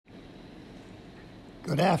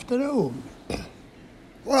Good afternoon.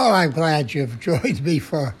 Well, I'm glad you've joined me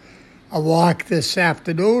for a walk this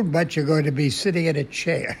afternoon, but you're going to be sitting in a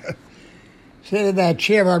chair. Sit in that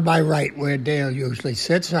chair on my right where Dale usually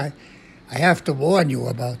sits. I have to warn you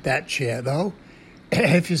about that chair, though.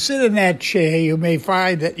 If you sit in that chair, you may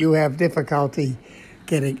find that you have difficulty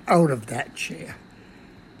getting out of that chair.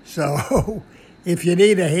 So if you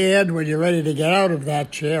need a hand when you're ready to get out of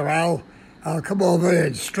that chair, I'll come over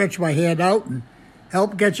and stretch my hand out and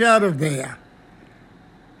help get you out of there.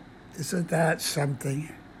 Isn't that something?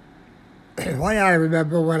 Why, I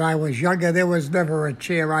remember when I was younger, there was never a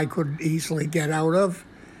chair I couldn't easily get out of.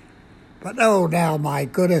 But oh, now, my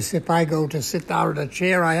goodness, if I go to sit down in a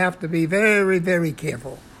chair, I have to be very, very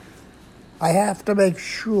careful. I have to make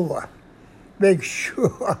sure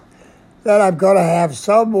that I'm going to have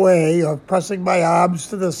some way of pressing my arms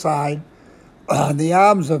to the side on the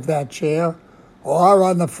arms of that chair or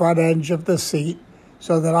on the front edge of the seat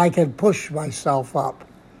so that I can push myself up.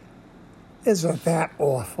 Isn't that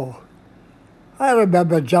awful? I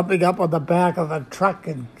remember jumping up on the back of a truck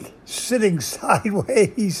and sitting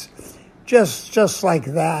sideways, just like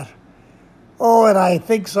that. Oh, and I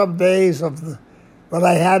think some days when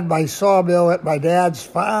I had my sawmill at my dad's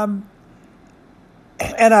farm,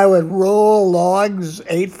 and I would roll logs,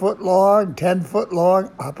 8-foot long, 10-foot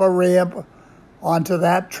long, up a ramp onto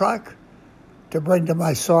that truck to bring to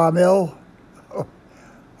my sawmill.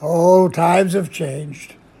 Oh, times have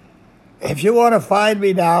changed. If you want to find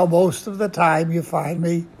me now, most of the time you find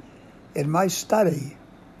me in my study.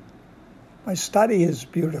 My study is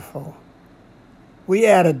beautiful. We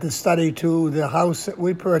added the study to the house that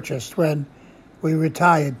we purchased when we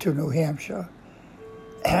retired to New Hampshire.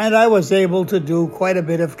 And I was able to do quite a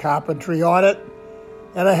bit of carpentry on it.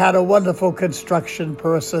 And I had a wonderful construction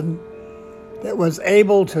person that was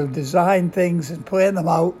able to design things and plan them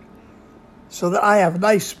out so that I have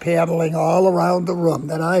nice paneling all around the room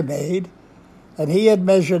that I made. And he had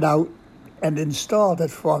measured out and installed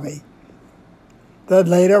it for me. Then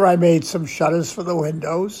later I made some shutters for the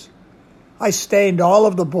windows. I stained all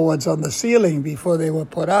of the boards on the ceiling before they were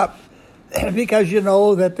put up because you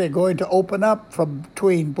know that they're going to open up from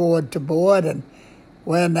between board to board, and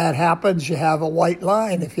when that happens you have a white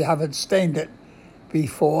line if you haven't stained it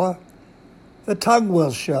before. The tongue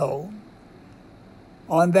will show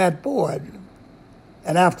on that board,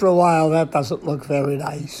 and after a while that doesn't look very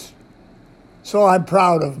nice. So I'm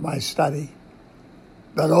proud of my study.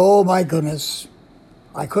 But oh my goodness,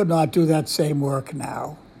 I could not do that same work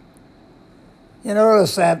now. You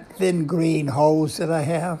notice that thin green hose that I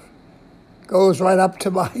have? Goes right up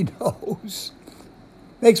to my nose.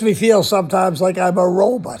 Makes me feel sometimes like I'm a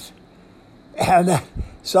robot and that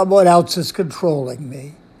someone else is controlling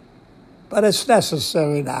me. But it's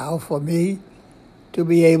necessary now for me to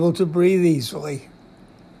be able to breathe easily.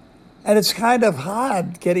 And it's kind of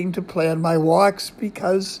hard getting to plan my walks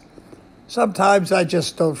because sometimes I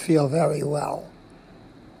just don't feel very well.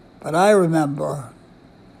 But I remember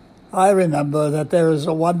that there is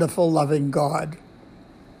a wonderful, loving God.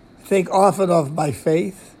 I think often of my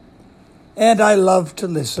faith, and I love to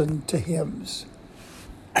listen to hymns.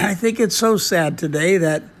 I think it's so sad today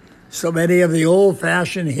that so many of the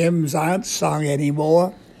old-fashioned hymns aren't sung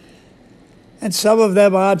anymore. And some of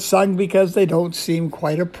them aren't sung because they don't seem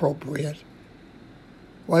quite appropriate.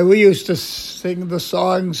 Why, we used to sing the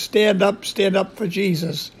song, stand up for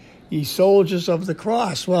Jesus, ye soldiers of the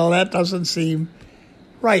cross. Well, that doesn't seem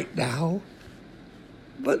right now.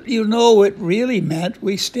 But you know, it really meant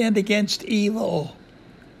we stand against evil,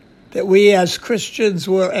 that we as Christians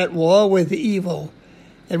were at war with evil,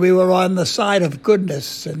 and we were on the side of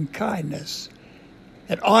goodness and kindness,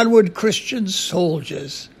 and onward Christian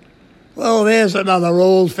soldiers. Well, there's another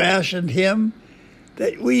old-fashioned hymn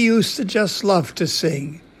that we used to just love to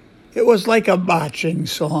sing. It was like a marching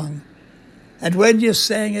song. And when you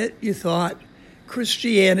sang it, you thought,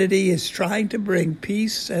 Christianity is trying to bring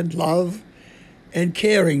peace and love and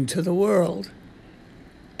caring to the world,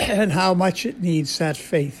 and how much it needs that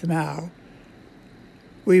faith now.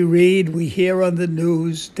 We read, we hear on the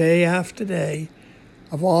news day after day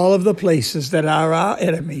of all of the places that are our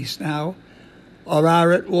enemies now, or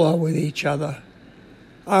are at war with each other.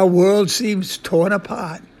 Our world seems torn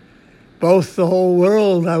apart, both the whole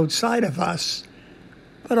world outside of us,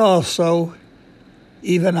 but also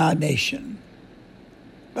even our nation.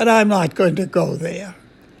 But I'm not going to go there.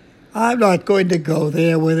 I'm not going to go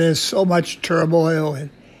there where there's so much turmoil and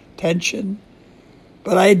tension.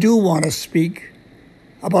 But I do want to speak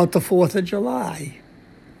about the 4th of July.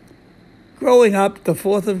 Growing up, the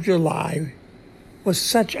 4th of July was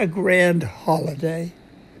such a grand holiday.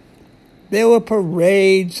 There were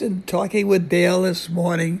parades, and talking with Dale this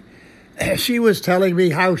morning, she was telling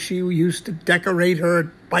me how she used to decorate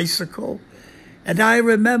her bicycle. And I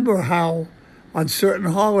remember how on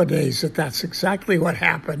certain holidays that's exactly what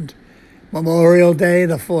happened. Memorial Day,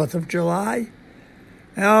 the 4th of July.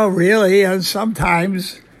 Oh, really, and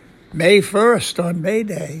sometimes May 1st on May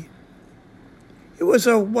Day. It was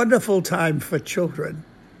a wonderful time for children,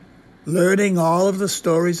 learning all of the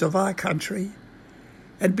stories of our country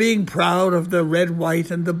and being proud of the red,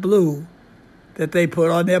 white, and the blue that they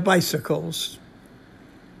put on their bicycles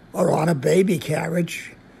or on a baby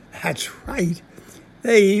carriage. That's right.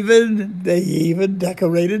 They even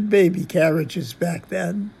decorated baby carriages back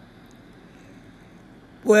then.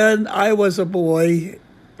 When I was a boy,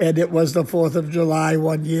 and it was the 4th of July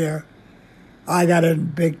one year, I got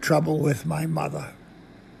in big trouble with my mother.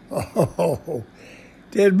 Oh,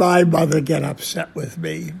 did my mother get upset with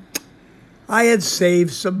me? I had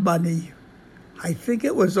saved some money. I think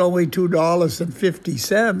it was only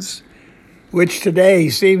 $2.50, which today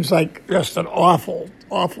seems like just an awful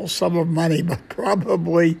sum of money, but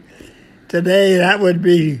probably today that would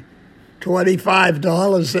be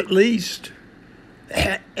 $25 at least.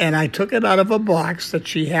 And I took it out of a box that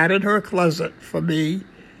she had in her closet for me.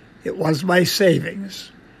 It was my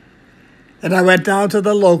savings. And I went down to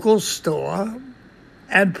the local store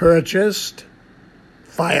and purchased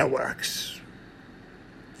fireworks.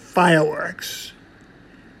 Fireworks.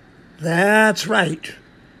 That's right.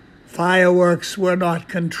 Fireworks were not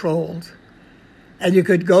controlled. And you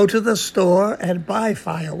could go to the store and buy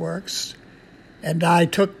fireworks. And I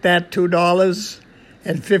took that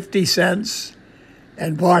 $2.50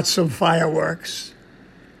 and bought some fireworks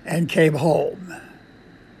and came home.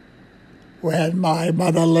 When my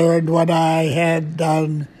mother learned what I had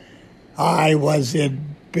done, I was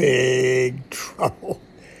in big trouble.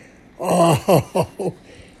 Oh,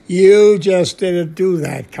 you just didn't do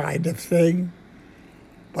that kind of thing.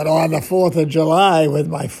 But on the 4th of July with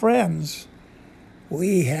my friends,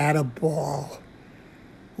 we had a ball.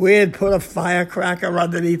 We'd put a firecracker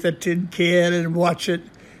underneath a tin can and watch it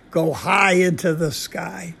go high into the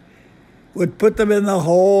sky. We'd put them in the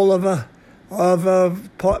hole of a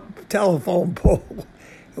telephone pole,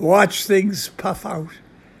 watch things puff out.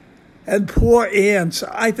 And poor ants,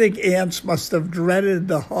 I think ants must have dreaded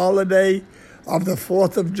the holiday of the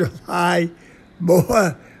 4th of July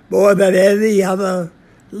more than any other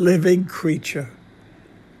living creature.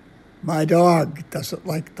 My dog doesn't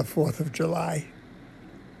like the 4th of July.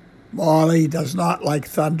 Molly does not like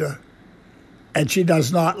thunder, and she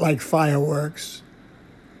does not like fireworks.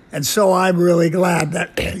 And so I'm really glad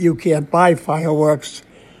that you can't buy fireworks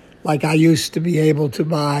like I used to be able to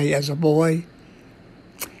buy as a boy.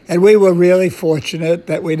 And we were really fortunate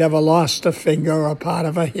that we never lost a finger or part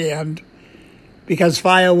of a hand because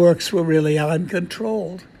fireworks were really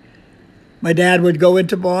uncontrolled. My dad would go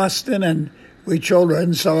into Boston, and we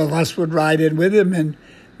children, some of us would ride in with him, and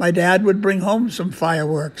my dad would bring home some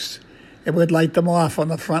fireworks and would light them off on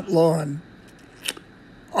the front lawn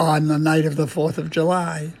on the night of the 4th of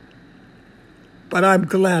July. But I'm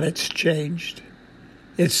glad it's changed.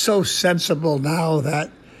 It's so sensible now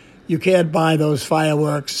that you can't buy those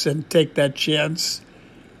fireworks and take that chance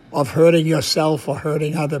of hurting yourself or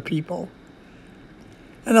hurting other people.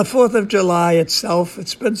 And the 4th of July itself,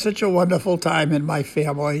 it's been such a wonderful time in my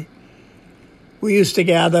family. We used to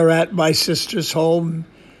gather at my sister's home,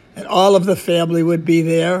 and all of the family would be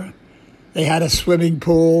there. They had a swimming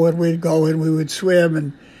pool, and we'd go and we would swim,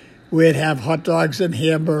 and we'd have hot dogs and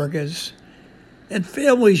hamburgers. And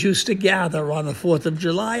families used to gather on the 4th of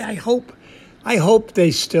July. I hope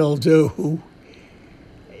they still do.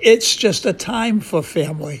 It's just a time for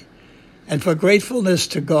family and for gratefulness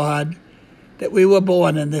to God that we were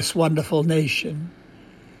born in this wonderful nation.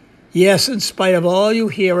 Yes, in spite of all you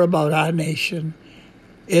hear about our nation,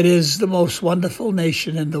 it is the most wonderful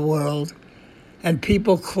nation in the world, and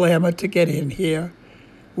people clamor to get in here.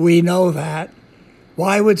 We know that.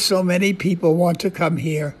 Why would so many people want to come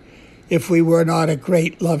here if we were not a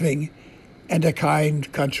great, loving, and a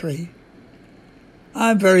kind country?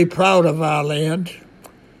 I'm very proud of our land.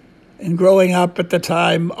 And growing up at the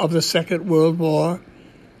time of the Second World War,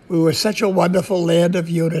 we were such a wonderful land of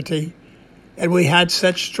unity, and we had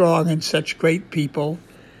such strong and such great people,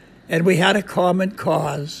 and we had a common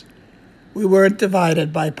cause. We weren't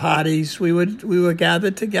divided by parties. We were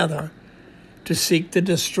gathered together to seek to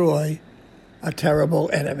destroy a terrible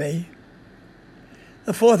enemy.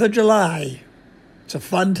 The 4th of July, it's a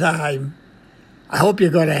fun time. I hope you're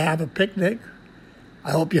going to have a picnic.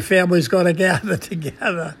 I hope your family's going to gather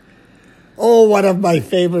together. Oh, one of my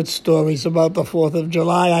favorite stories about the 4th of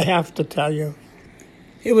July, I have to tell you.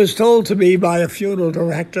 It was told to me by a funeral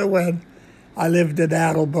director when I lived in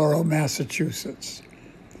Attleboro, Massachusetts.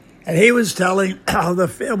 And he was telling how the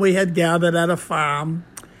family had gathered at a farm,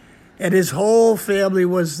 and his whole family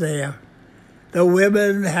was there. The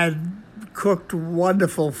women had cooked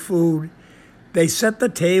wonderful food. They set the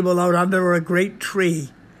table out under a great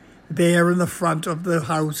tree there in the front of the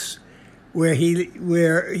house where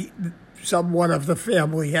someone of the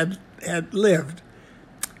family had lived.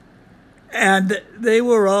 And they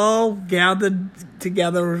were all gathered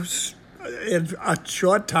together in a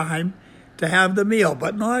short time to have the meal,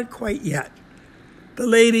 but not quite yet. The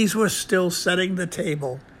ladies were still setting the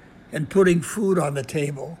table and putting food on the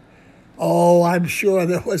table. Oh, I'm sure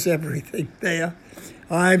there was everything there.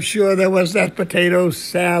 I'm sure there was that potato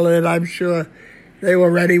salad. I'm sure they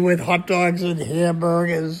were ready with hot dogs and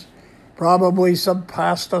hamburgers, probably some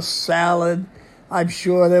pasta salad. I'm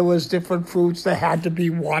sure there was different fruits. There had to be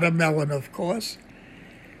watermelon, of course.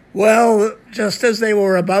 Well, just as they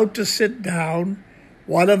were about to sit down,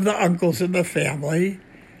 one of the uncles in the family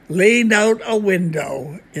leaned out a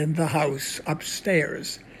window in the house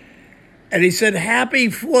upstairs, and he said, "Happy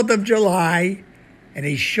 4th of July," and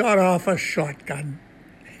he shot off a shotgun.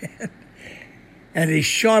 And he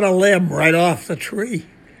shot a limb right off the tree.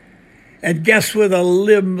 And guess where the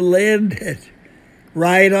limb landed?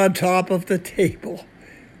 Right on top of the table,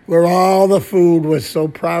 where all the food was so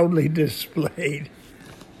proudly displayed.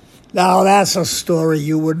 Now, that's a story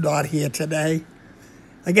you would not hear today.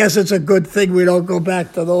 I guess it's a good thing we don't go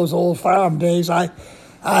back to those old farm days. I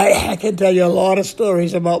can tell you a lot of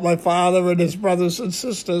stories about my father and his brothers and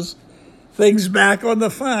sisters. Things back on the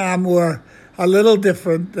farm were a little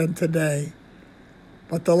different than today,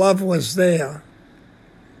 but the love was there.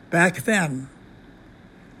 Back then,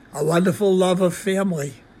 a wonderful love of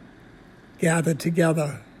family gathered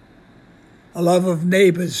together, a love of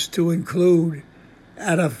neighbors to include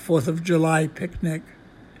at a 4th of July picnic,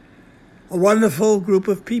 a wonderful group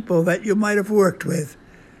of people that you might have worked with,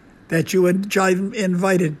 that you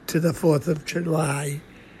invited to the 4th of July,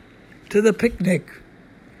 to the picnic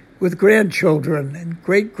with grandchildren and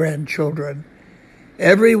great-grandchildren,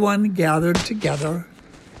 everyone gathered together,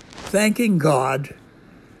 thanking God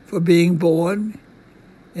for being born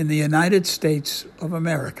in the United States of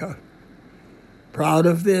America, proud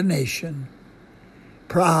of their nation,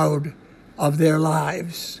 proud of their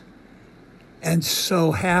lives, and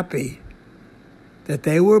so happy that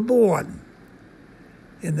they were born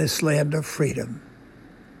in this land of freedom.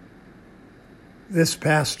 This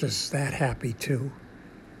pastor's that happy too.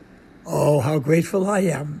 Oh, how grateful I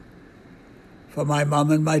am for my mom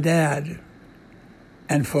and my dad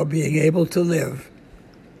and for being able to live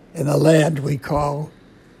in the land we call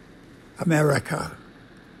America,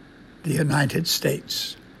 the United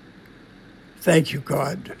States. Thank you,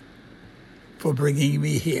 God, for bringing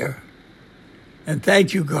me here. And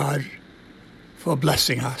thank you, God, for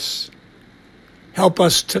blessing us. Help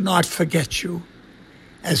us to not forget you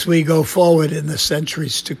as we go forward in the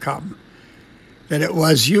centuries to come, that it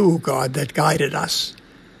was you, God, that guided us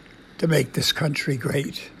to make this country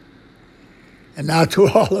great. And now to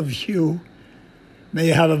all of you, may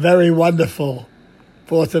you have a very wonderful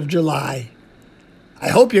 4th of July. I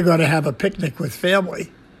hope you're going to have a picnic with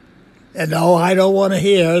family. And no, I don't want to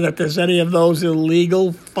hear that there's any of those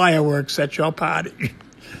illegal fireworks at your party.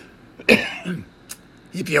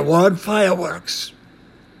 If you want fireworks,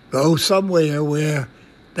 go somewhere where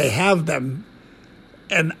they have them.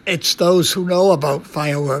 And it's those who know about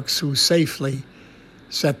fireworks who safely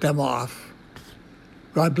set them off.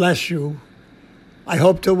 God bless you. I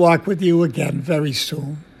hope to walk with you again very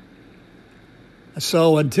soon.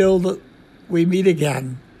 So until we meet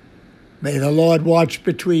again, may the Lord watch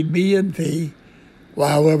between me and thee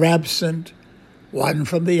while we're absent one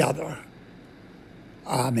from the other.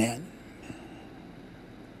 Amen.